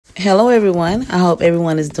Hello, everyone. I hope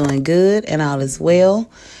everyone is doing good and all is well.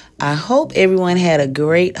 I hope everyone had a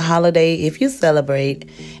great holiday if you celebrate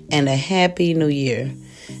and a happy new year.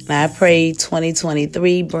 And I pray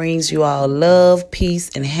 2023 brings you all love,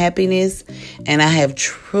 peace, and happiness. And I have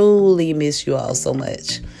truly missed you all so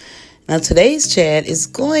much. Now, today's chat is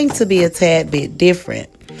going to be a tad bit different.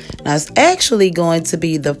 Now, it's actually going to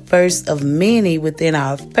be the first of many within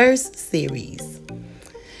our first series.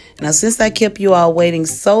 Now, since I kept you all waiting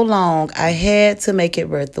so long, I had to make it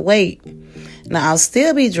worth the wait. Now, I'll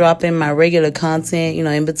still be dropping my regular content,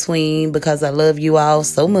 in between because I love you all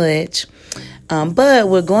so much. But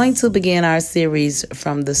we're going to begin our series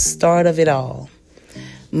from the start of it all.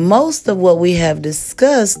 Most of what we have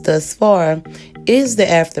discussed thus far is the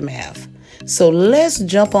aftermath. So let's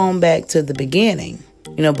jump on back to the beginning.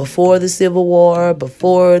 Before the Civil War,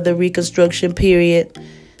 before the Reconstruction period,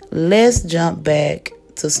 let's jump back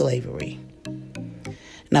to slavery.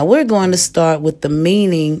 Now, we're going to start with the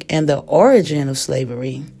meaning and the origin of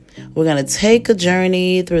slavery. We're going to take a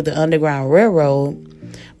journey through the Underground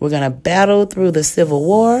Railroad. We're going to battle through the Civil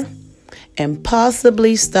War and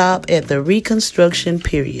possibly stop at the Reconstruction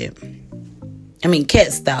period.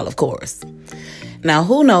 Cat style, of course. Now,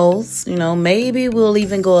 who knows? Maybe we'll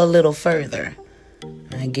even go a little further.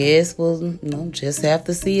 I guess we'll just have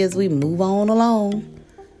to see as we move on along.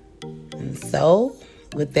 And so,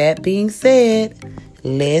 with that being said,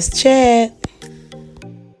 let's chat.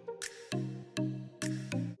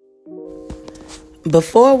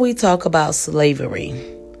 Before we talk about slavery,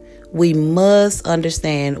 we must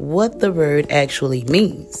understand what the word actually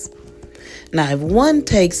means. Now, if one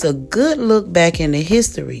takes a good look back into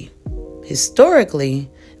history, historically,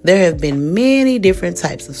 there have been many different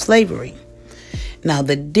types of slavery. Now,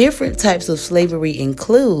 the different types of slavery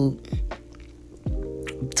include,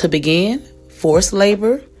 to begin, forced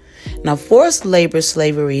labor. Now, forced labor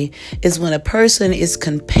slavery is when a person is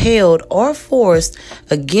compelled or forced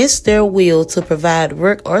against their will to provide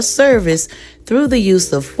work or service through the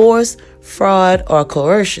use of force, fraud, or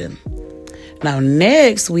coercion. Now,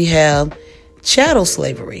 next we have chattel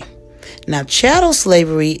slavery. Now, chattel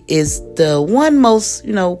slavery is the one most,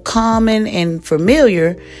 common and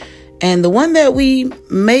familiar, and the one that we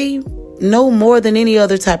may know more than any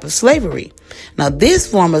other type of slavery. Now, this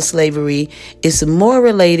form of slavery is more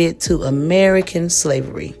related to American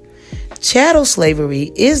slavery. Chattel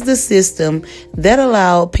slavery is the system that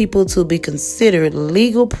allowed people to be considered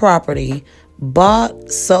legal property,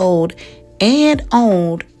 bought, sold, and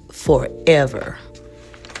owned forever.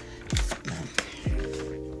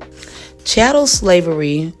 Chattel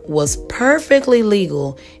slavery was perfectly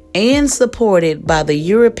legal and supported by the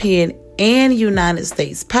European and United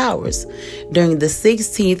States powers during the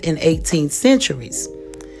 16th and 18th centuries.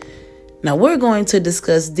 Now, we're going to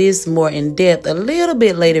discuss this more in depth a little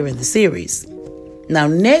bit later in the series. Now,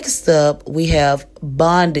 next up, we have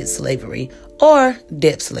bonded slavery or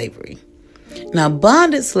debt slavery. Now,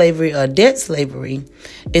 bonded slavery or debt slavery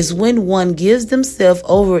is when one gives themselves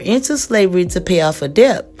over into slavery to pay off a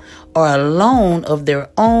debt or a loan of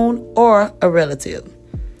their own or a relative.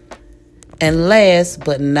 And last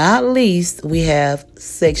but not least, we have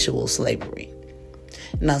sexual slavery.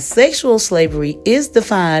 Now, sexual slavery is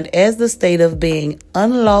defined as the state of being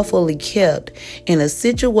unlawfully kept in a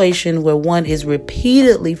situation where one is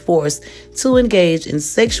repeatedly forced to engage in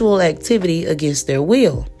sexual activity against their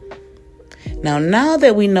will. Now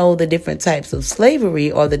that we know the different types of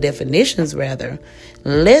slavery, or the definitions rather,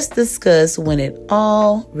 let's discuss when it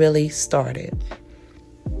all really started.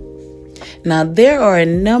 Now, there are a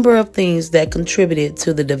number of things that contributed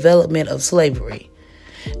to the development of slavery.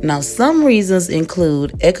 Now, some reasons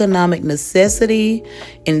include economic necessity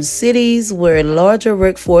in cities where larger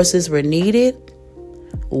workforces were needed,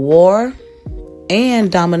 war,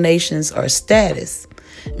 and dominations or status.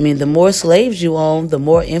 The more slaves you owned, the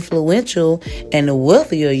more influential and the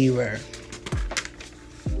wealthier you were.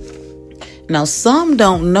 Now, some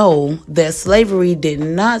don't know that slavery did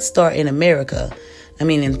not start in America.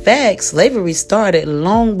 In fact, slavery started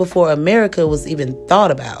long before America was even thought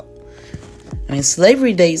about.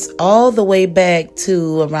 Slavery dates all the way back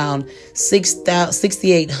to around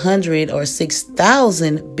 6800 or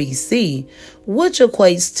 6000 BC, which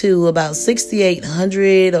equates to about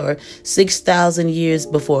 6800 or 6000 years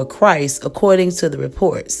before Christ, according to the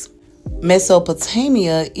reports.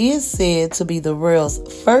 Mesopotamia is said to be the world's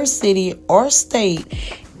first city or state,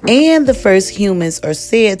 and the first humans are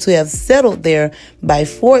said to have settled there by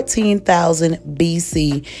 14,000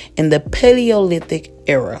 BC in the Paleolithic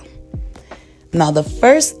era. Now, the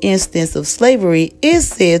first instance of slavery is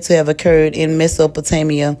said to have occurred in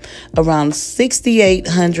Mesopotamia around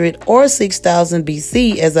 6800 or 6000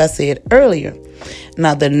 BC, as I said earlier.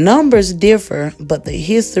 Now, the numbers differ, but the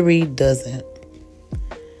history doesn't.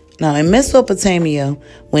 Now, in Mesopotamia,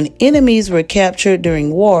 when enemies were captured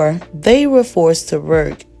during war, they were forced to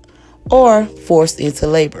work or forced into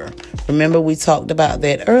labor. Remember, we talked about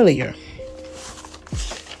that earlier.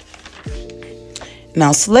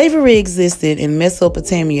 Now, slavery existed in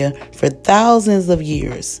Mesopotamia for thousands of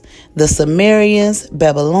years. The Sumerians,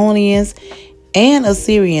 Babylonians, and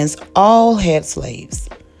Assyrians all had slaves.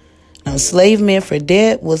 Now, enslavement for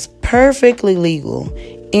debt was perfectly legal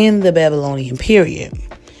in the Babylonian period.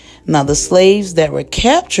 Now, the slaves that were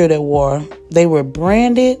captured at war, they were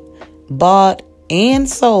branded, bought, and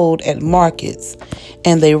sold at markets,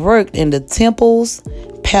 and they worked in the temples,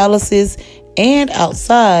 palaces, and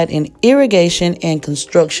outside in irrigation and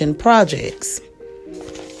construction projects.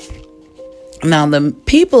 Now, the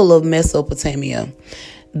people of Mesopotamia,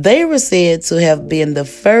 they were said to have been the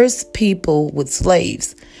first people with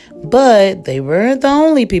slaves, but they weren't the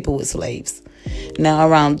only people with slaves. Now,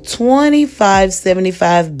 around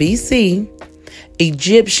 2575 BC,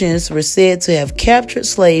 Egyptians were said to have captured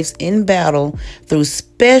slaves in battle through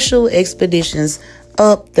special expeditions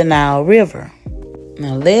up the Nile River.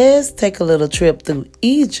 Now, let's take a little trip through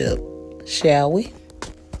Egypt, shall we?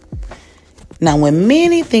 Now, when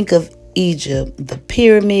many think of Egypt, the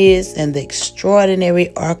pyramids and the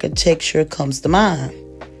extraordinary architecture comes to mind.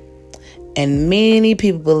 And many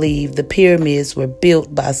people believe the pyramids were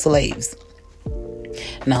built by slaves.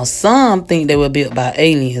 Now, some think they were built by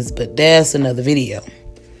aliens, but that's another video.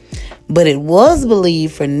 But it was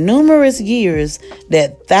believed for numerous years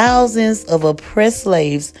that thousands of oppressed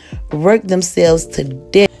slaves worked themselves to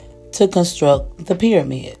death to construct the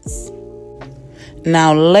pyramids.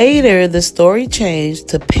 Now, later, the story changed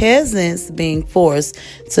to peasants being forced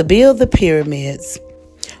to build the pyramids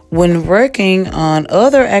when working on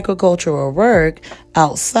other agricultural work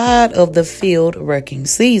outside of the field working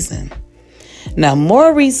season. Now,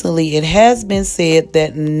 more recently, it has been said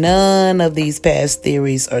that none of these past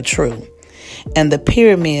theories are true, and the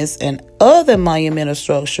pyramids and other monumental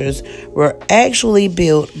structures were actually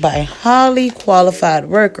built by highly qualified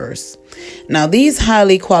workers. Now, these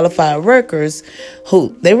highly qualified workers,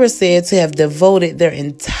 they were said to have devoted their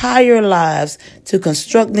entire lives to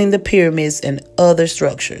constructing the pyramids and other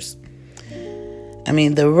structures. I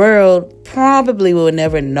mean, the world probably will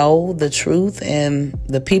never know the truth, and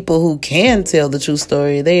the people who can tell the true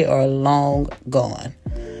story, they are long gone.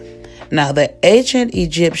 Now, the ancient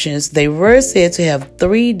Egyptians, they were said to have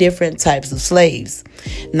 3 different types of slaves.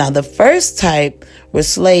 Now, the first type were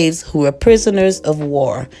slaves who were prisoners of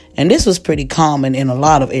war, and this was pretty common in a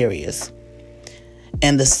lot of areas.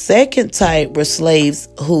 And the second type were slaves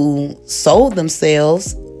who sold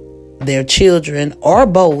themselves, their children, or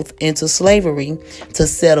both into slavery to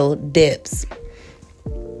settle debts.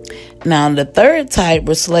 Now, the third type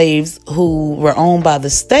were slaves who were owned by the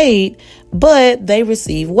state, but they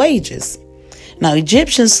received wages. Now,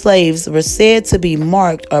 Egyptian slaves were said to be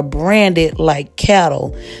marked or branded like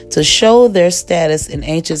cattle to show their status in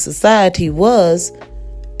ancient society was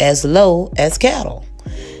as low as cattle.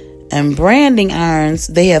 And branding irons,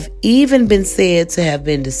 they have even been said to have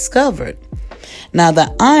been discovered. Now,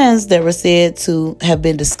 the irons that were said to have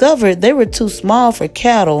been discovered, they were too small for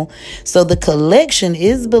cattle, so the collection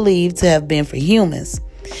is believed to have been for humans.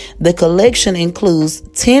 The collection includes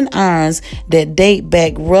 10 irons that date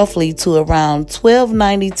back roughly to around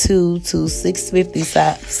 1292 to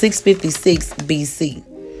 656 BC.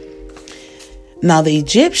 Now, the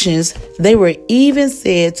Egyptians, they were even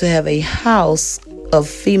said to have a house of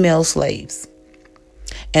female slaves.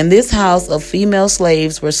 And this house of female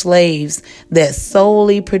slaves were slaves that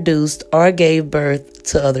solely produced or gave birth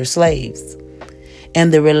to other slaves.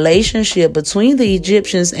 And the relationship between the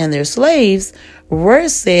Egyptians and their slaves were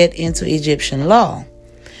set into Egyptian law.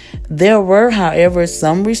 There were, however,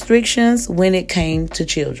 some restrictions when it came to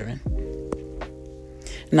children.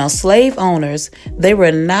 Now, slave owners, they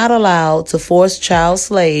were not allowed to force child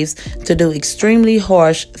slaves to do extremely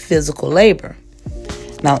harsh physical labor.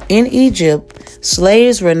 Now, in Egypt,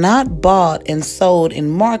 slaves were not bought and sold in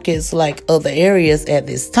markets like other areas at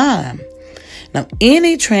this time. Now,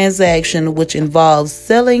 any transaction which involves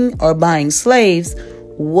selling or buying slaves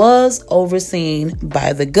was overseen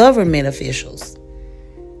by the government officials.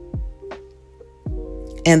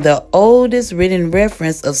 And the oldest written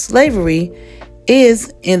reference of slavery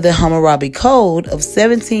is in the Hammurabi Code of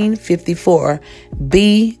 1754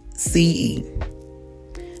 BCE.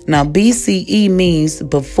 Now, BCE means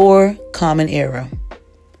before Common Era.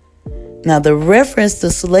 Now, the reference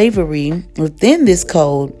to slavery within this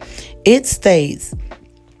code, it states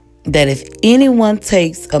that if anyone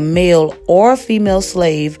takes a male or female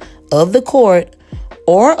slave of the court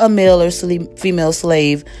or a male or female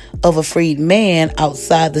slave of a freed man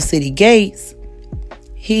outside the city gates,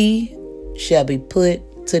 he shall be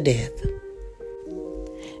put to death.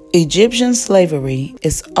 Egyptian slavery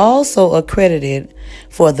is also accredited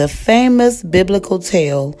for the famous biblical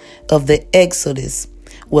tale of the Exodus,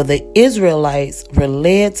 where the Israelites were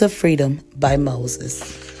led to freedom by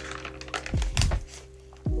Moses.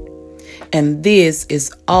 And this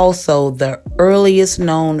is also the earliest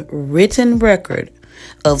known written record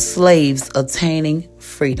of slaves attaining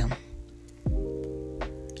freedom.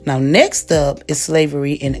 Now, next up is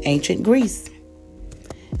slavery in ancient Greece.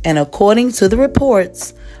 And according to the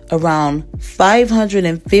reports, around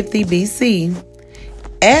 550 BC,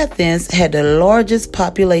 Athens had the largest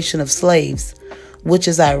population of slaves, which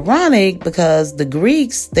is ironic because the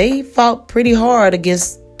Greeks, they fought pretty hard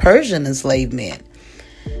against Persian enslavement.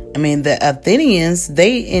 I mean, the Athenians,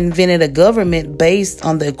 they invented a government based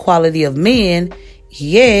on the equality of men,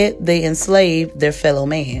 yet they enslaved their fellow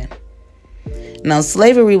man. Now,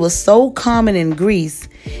 slavery was so common in Greece,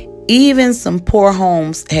 even some poor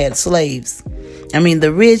homes had slaves. I mean,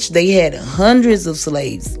 the rich, they had hundreds of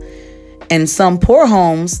slaves. And some poor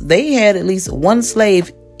homes, they had at least one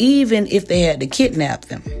slave, even if they had to kidnap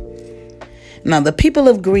them. Now, the people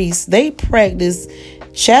of Greece, they practiced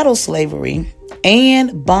chattel slavery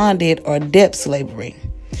and bonded or debt slavery.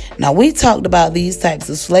 Now, we talked about these types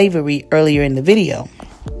of slavery earlier in the video.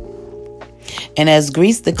 And as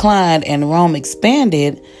Greece declined and Rome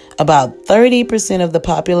expanded, about 30% of the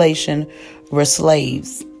population were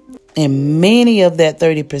slaves. And many of that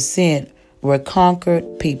 30% were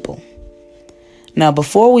conquered people. Now,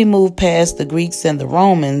 before we move past the Greeks and the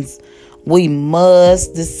Romans, we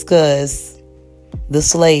must discuss the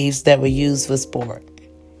slaves that were used for sport.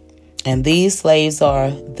 And these slaves are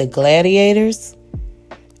the gladiators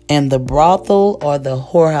and the brothel or the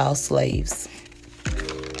whorehouse slaves.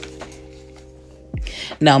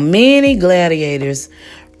 Now, many gladiators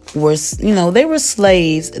were, they were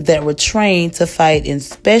slaves that were trained to fight in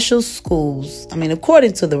special schools. I mean,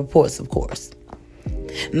 according to the reports, of course.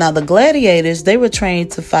 Now, the gladiators, they were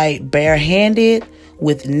trained to fight barehanded,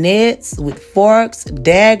 with nets, with forks,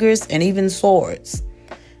 daggers, and even swords.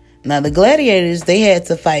 Now, the gladiators, they had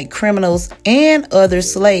to fight criminals and other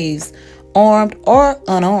slaves, armed or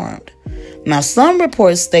unarmed. Now, some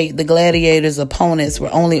reports state the gladiators' opponents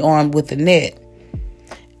were only armed with a net,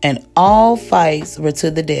 and all fights were to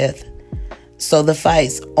the death. So the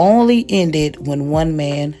fights only ended when one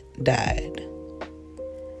man died.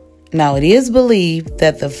 Now, it is believed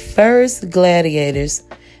that the first gladiators,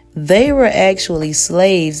 they were actually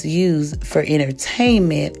slaves used for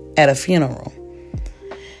entertainment at a funeral.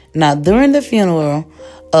 Now, during the funeral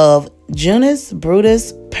of Junius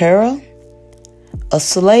Brutus Pera, a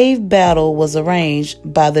slave battle was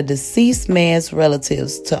arranged by the deceased man's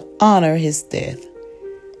relatives to honor his death.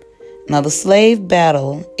 Now, the slave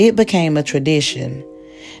battle, it became a tradition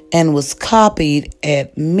and was copied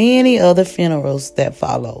at many other funerals that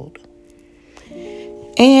followed.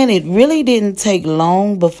 And it really didn't take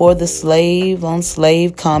long before the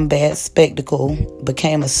slave-on-slave combat spectacle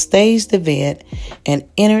became a staged event and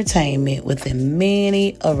entertainment within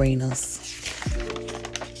many arenas.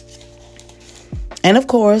 And of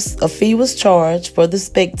course, a fee was charged for the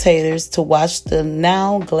spectators to watch the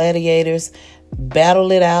now gladiators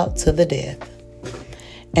battle it out to the death.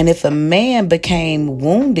 And if a man became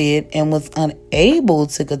wounded and was unable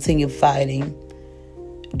to continue fighting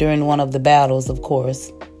during one of the battles, of course,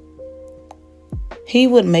 he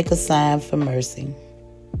would make a sign for mercy.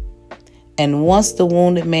 And once the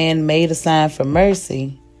wounded man made a sign for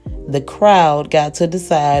mercy, the crowd got to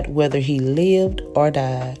decide whether he lived or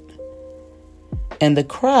died. And the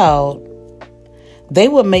crowd, they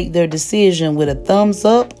would make their decision with a thumbs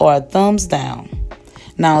up or a thumbs down.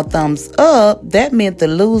 Now, a thumbs up, that meant the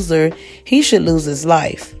loser, he should lose his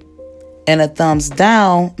life. And a thumbs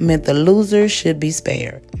down meant the loser should be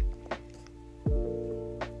spared.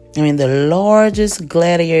 I mean, the largest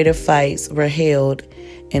gladiator fights were held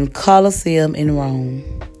in Colosseum in Rome.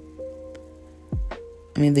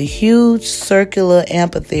 I mean, the huge circular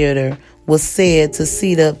amphitheater was said to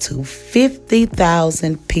seat up to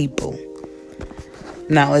 50,000 people.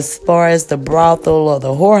 Now, as far as the brothel or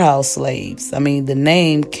the whorehouse slaves, I mean, the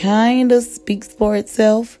name kind of speaks for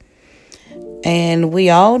itself. And we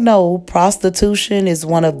all know prostitution is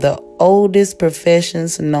one of the oldest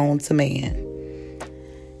professions known to man.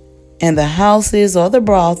 And the houses or the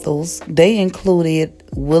brothels, they included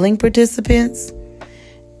willing participants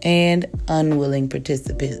and unwilling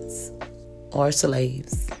participants or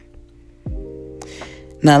slaves.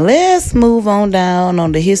 Now let's move on down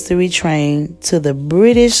on the history train to the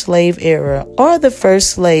British slave era, or the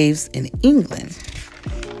first slaves in England.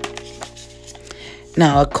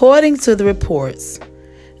 Now, according to the reports,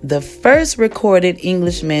 the first recorded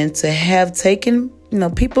Englishman to have taken,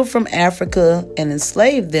 people from Africa and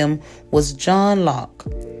enslaved them was John Locke.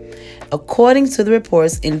 According to the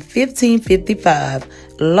reports, in 1555,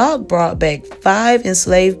 Locke brought back 5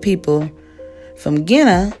 enslaved people from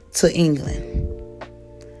Guinea to England.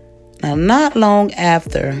 Now, not long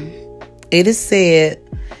after, it is said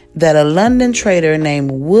that a London trader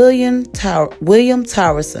named William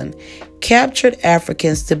Towerson captured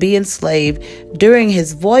Africans to be enslaved during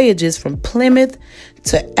his voyages from Plymouth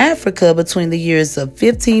to Africa between the years of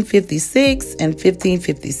 1556 and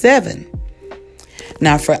 1557.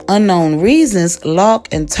 Now, for unknown reasons, Locke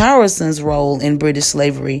and Towerson's role in British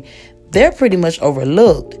slavery, they're pretty much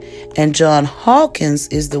overlooked, and John Hawkins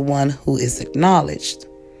is the one who is acknowledged.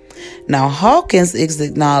 Now, Hawkins is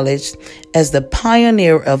acknowledged as the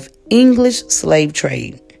pioneer of English slave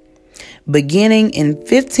trade. Beginning in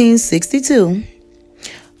 1562,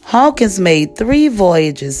 Hawkins made 3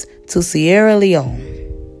 voyages to Sierra Leone.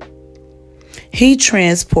 He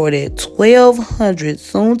transported 1,200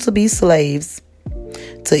 soon-to-be slaves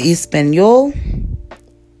to Hispaniola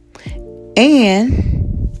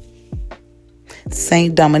and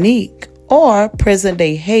Saint Dominique, or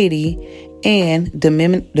present-day Haiti, and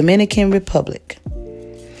Dominican Republic.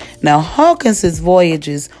 Now, Hawkins'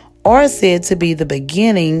 voyages are said to be the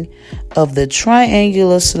beginning of the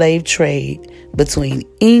triangular slave trade between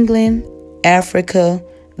England, Africa,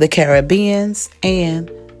 the Caribbean,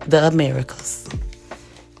 and the Americas.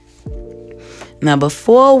 Now,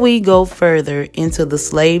 before we go further into the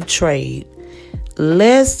slave trade,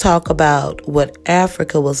 let's talk about what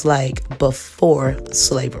Africa was like before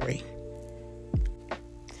slavery.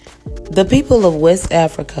 The people of West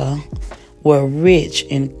Africa were rich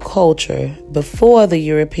in culture before the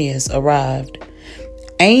Europeans arrived,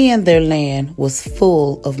 and their land was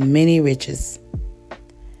full of many riches.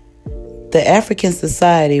 The African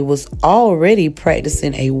society was already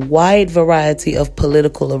practicing a wide variety of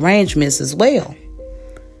political arrangements as well.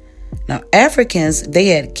 Now, Africans, they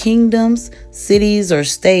had kingdoms, cities or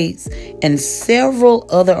states, and several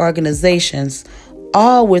other organizations,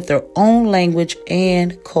 all with their own language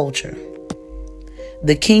and culture.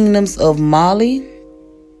 The kingdoms of Mali,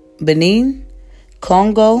 Benin,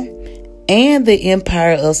 Congo, and the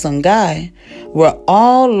Empire of Songhai were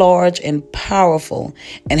all large and powerful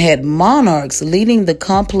and had monarchs leading the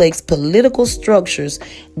complex political structures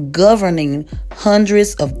governing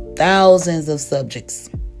hundreds of thousands of subjects.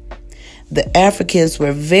 The Africans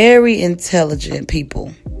were very intelligent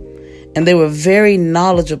people, and they were very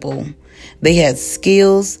knowledgeable. They had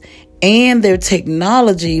skills, and their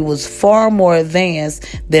technology was far more advanced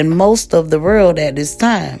than most of the world at this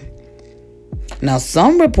time. Now,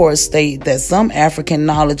 some reports state that some African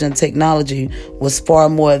knowledge and technology was far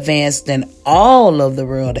more advanced than all of the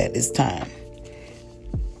world at this time.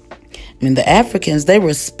 The Africans, they were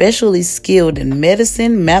especially skilled in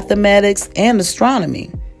medicine, mathematics, and astronomy.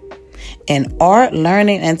 And art,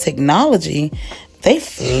 learning, and technology, they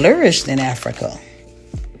flourished in Africa.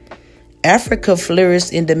 Africa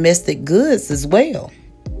flourished in domestic goods as well.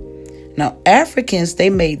 Now, Africans,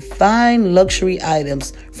 they made fine luxury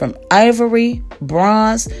items from ivory,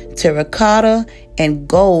 bronze, terracotta, and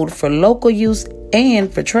gold for local use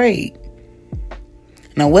and for trade.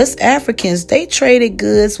 Now, West Africans, they traded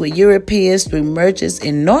goods with Europeans through merchants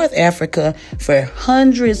in North Africa for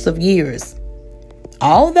hundreds of years.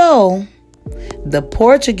 Although the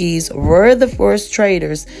Portuguese were the first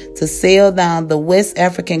traders to sail down the West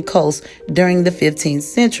African coast during the 15th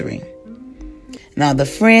century. Now, the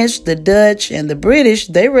French, the Dutch, and the British,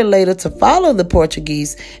 they were later to follow the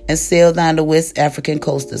Portuguese and sail down the West African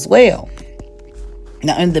coast as well.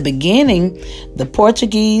 Now, in the beginning, the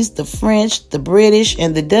Portuguese, the French, the British,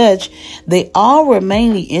 and the Dutch, they all were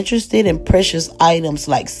mainly interested in precious items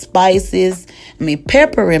like spices,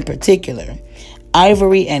 pepper in particular,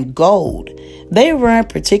 ivory, and gold. They weren't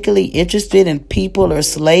particularly interested in people or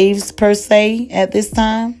slaves per se at this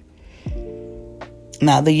time.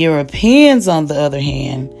 Now, the Europeans, on the other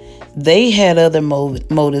hand, they had other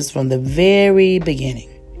motives from the very beginning.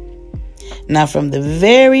 Now, from the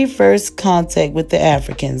very first contact with the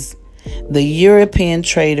Africans, the European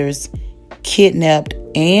traders kidnapped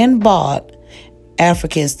and bought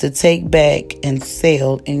Africans to take back and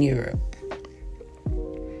sell in Europe.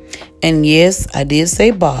 And yes, I did say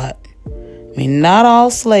bought. Not all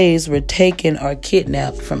slaves were taken or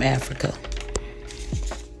kidnapped from Africa.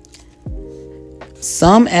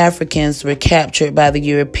 Some Africans were captured by the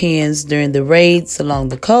Europeans during the raids along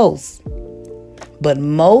the coast. But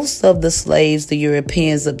most of the slaves the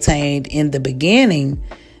Europeans obtained in the beginning,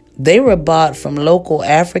 they were bought from local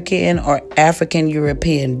African or African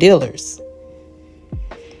European dealers.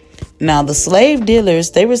 Now, the slave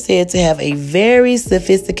dealers, they were said to have a very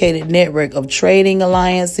sophisticated network of trading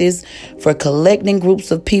alliances for collecting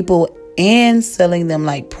groups of people and selling them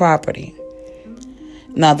like property.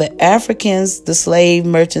 Now, the Africans the slave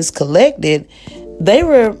merchants collected, they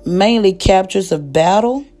were mainly captures of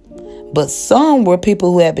battle, but some were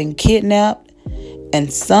people who had been kidnapped,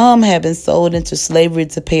 and some had been sold into slavery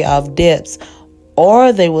to pay off debts,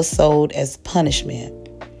 or they were sold as punishment.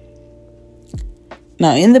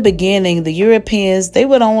 Now, in the beginning, the Europeans, they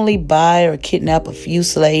would only buy or kidnap a few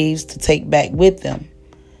slaves to take back with them.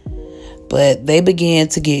 But they began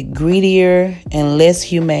to get greedier and less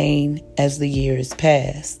humane as the years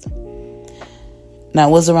passed. Now,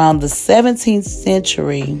 it was around the 17th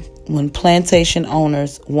century when plantation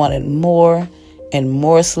owners wanted more and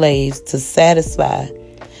more slaves to satisfy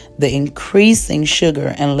the increasing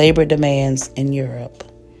sugar and labor demands in Europe.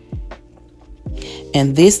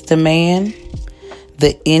 And this demand,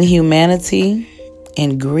 the inhumanity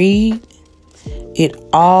and greed, it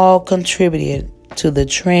all contributed to the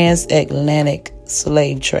transatlantic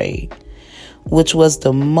slave trade, which was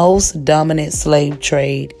the most dominant slave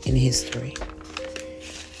trade in history.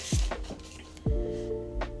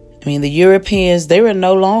 I mean, the Europeans, they were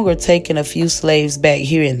no longer taking a few slaves back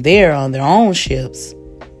here and there on their own ships,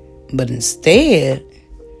 but instead,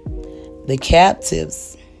 the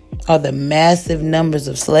captives are the massive numbers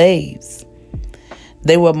of slaves.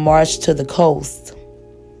 They were marched to the coast.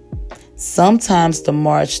 Sometimes the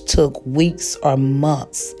march took weeks or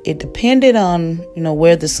months. It depended on,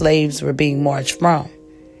 where the slaves were being marched from.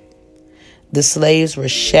 The slaves were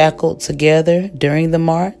shackled together during the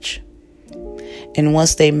march. And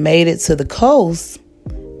once they made it to the coast,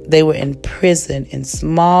 they were imprisoned in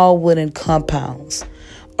small wooden compounds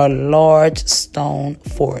or large stone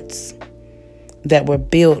forts that were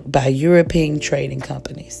built by European trading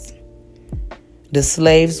companies. The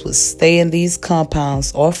slaves would stay in these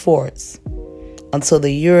compounds or forts until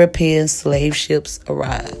the European slave ships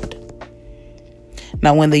arrived.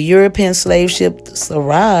 Now, when the European slave ships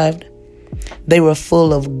arrived, they were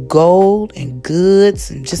full of gold and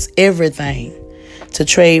goods and just everything to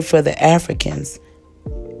trade for the Africans.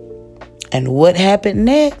 And what happened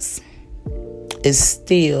next is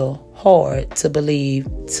still hard to believe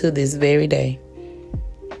to this very day.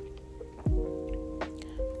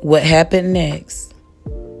 What happened next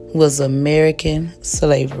was American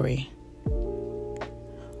slavery.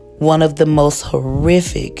 One of the most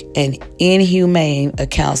horrific and inhumane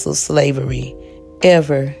accounts of slavery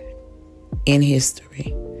ever in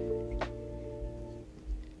history.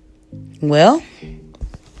 Well,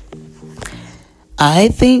 I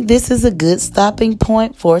think this is a good stopping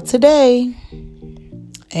point for today.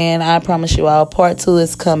 And I promise you all, part 2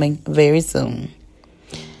 is coming very soon.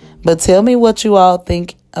 But tell me what you all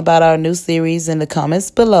think about our new series in the comments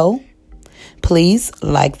below. Please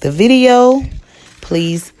like the video.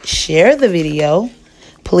 Please share the video.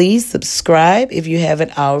 Please subscribe if you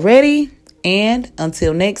haven't already. And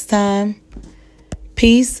until next time,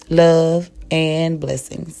 peace, love, and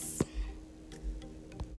blessings.